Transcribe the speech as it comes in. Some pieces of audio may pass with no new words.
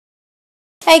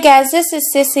Hey guys, this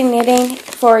is Sissy Knitting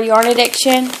for Yarn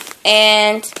Addiction,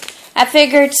 and I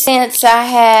figured since I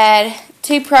had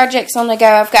 2 projects on the go,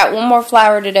 I've got one more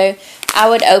flower to do, I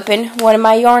would open one of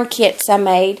my yarn kits I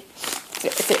made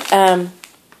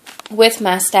with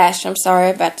my stash. I'm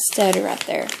sorry about the stutter right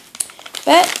there.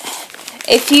 But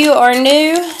if you are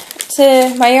new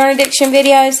to my Yarn Addiction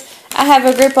videos, I have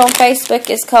a group on Facebook.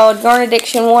 It's called Yarn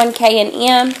Addiction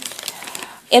 1K&M.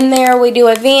 In there, we do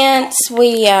events,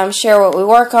 we share what we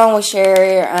work on, we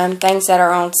share things that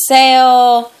are on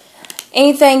sale,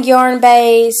 anything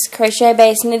yarn-based,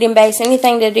 crochet-based, knitting-based,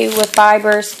 anything to do with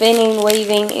fiber, spinning,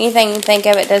 weaving, anything you think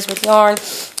of it does with yarn,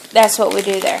 that's what we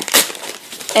do there.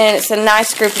 And it's a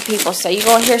nice group of people, so you're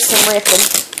going to hear some ripping.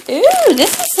 Ooh,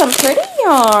 this is some pretty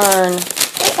yarn.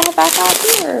 What have I got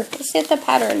here? Let's see what the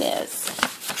pattern is.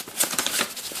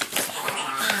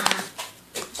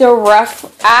 The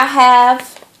ruffle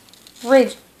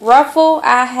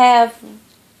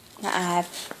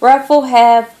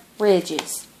have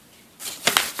ridges.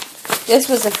 This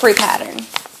was a free pattern.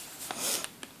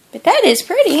 But that is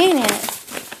pretty, ain't it?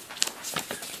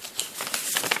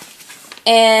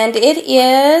 And it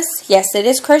is, yes, it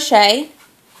is crochet.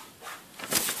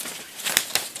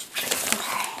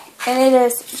 And it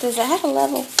is, does it have a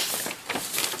level?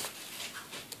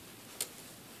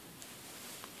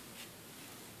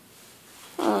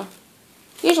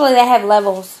 Usually they have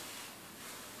levels.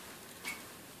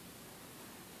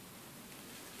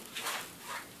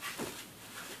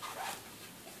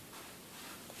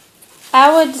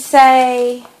 I would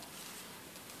say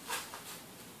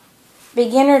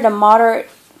beginner to moderate.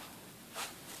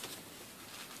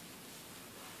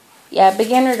 Yeah,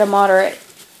 beginner to moderate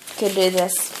could do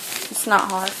this. It's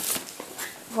not hard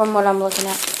from what I'm looking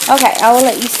at. Okay, I will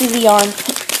let you see the yarn.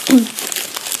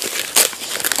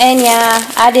 And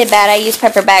yeah, I did bad. I used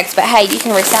paper bags, but hey, you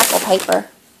can recycle paper.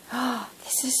 Oh,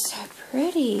 this is so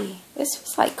pretty. This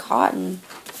was like cotton.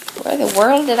 Where the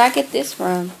world did I get this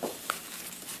from?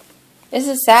 This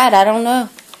is sad. I don't know.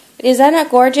 Is that not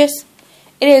gorgeous?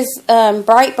 It is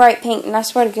bright, bright pink, and I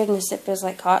swear to goodness, it feels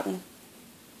like cotton.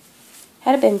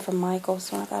 Had it been from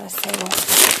Michael's when I got a sale.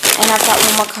 And I've got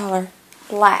one more color.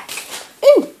 Black.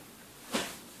 Ooh!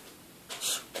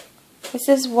 This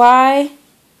is why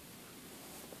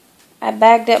I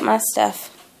bagged up my stuff.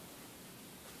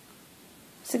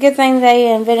 It's a good thing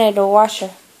they invented a washer.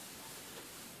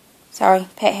 Sorry,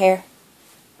 pet hair.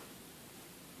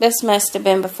 This must have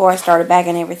been before I started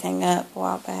bagging everything up a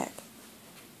while back.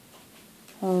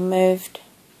 When we moved.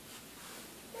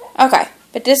 Okay,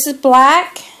 but this is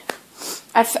black.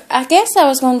 I guess I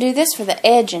was going to do this for the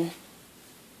edging.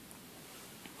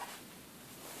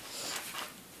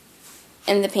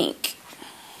 And the pink.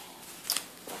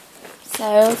 So,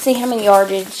 let's see how many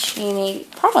yardage you need.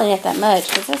 Probably not that much,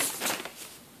 because that's,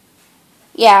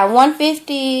 yeah,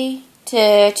 150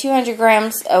 to 200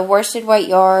 grams of worsted weight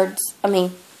yarn,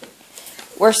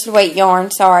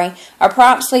 sorry.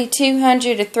 Approximately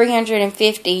 200 to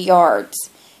 350 yards.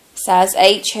 Size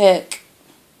H hook.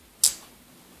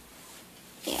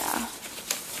 Yeah.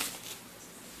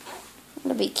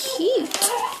 It'll be cute.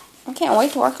 I can't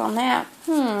wait to work on that.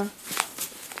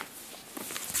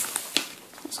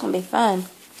 It's going to be fun.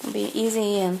 It'll be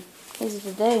easy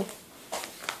to do.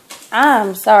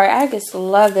 I'm sorry. I just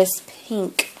love this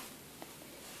pink.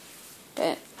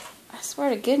 But I swear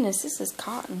to goodness, this is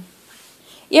cotton.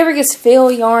 You ever just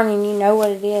feel yarn and you know what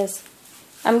it is?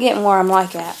 I'm getting where I'm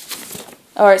like that.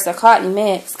 Or it's a cotton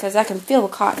mix because I can feel the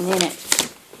cotton in it.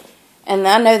 And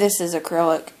I know this is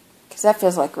acrylic because that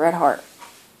feels like Red Heart.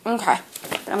 Okay.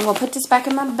 But I'm going to put this back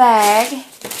in my bag.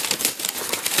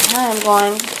 I'm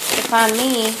going to find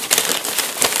me a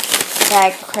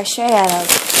bag to crochet out of.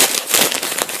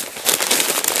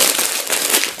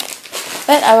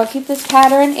 But I will keep this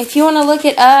pattern. If you want to look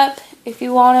it up, if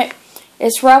you want it,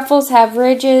 it's Ruffles Have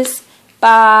Ridges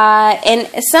by, and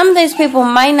some of these people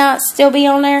may not still be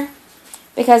on there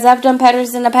because I've done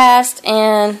patterns in the past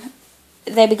and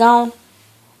they be gone.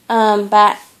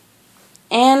 By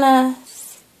Anastasia.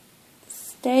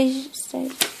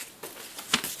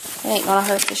 It ain't gonna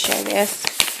hurt to show this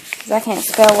because I can't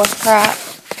spell with crap.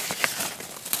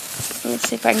 Let's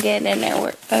see if I can get it in there where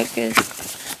it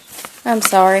focuses. I'm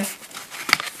sorry.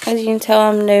 As you can tell,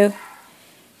 I'm new.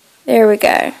 There we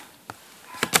go.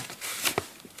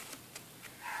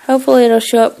 Hopefully it'll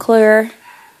show up clearer.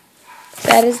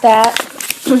 That is that.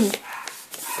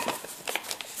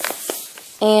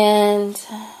 And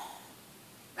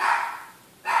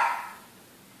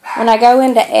when I go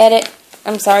into edit,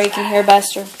 I'm sorry, you can hear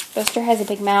Buster. Buster has a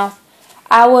big mouth.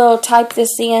 I will type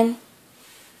this in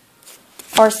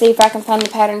or see if I can find the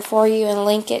pattern for you and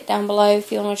link it down below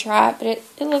if you want to try it. But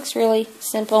it looks really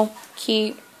simple,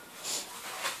 cute,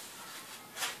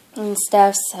 and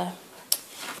stuff. So,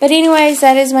 but anyways,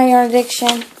 that is my yarn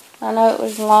addiction. I know it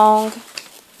was long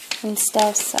and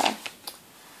stuff, so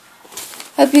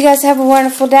hope you guys have a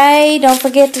wonderful day. Don't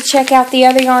forget to check out the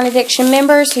other Yarn Addiction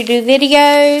members who do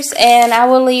videos, and I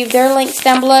will leave their links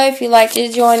down below if you'd like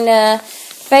to join the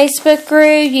Facebook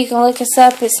group. You can look us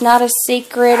up. It's not a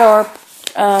secret or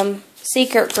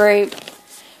secret group.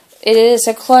 It is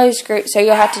a closed group, so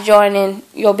you'll have to join and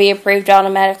you'll be approved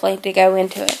automatically to go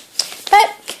into it.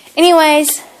 But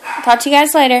anyways, talk to you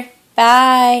guys later.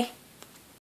 Bye.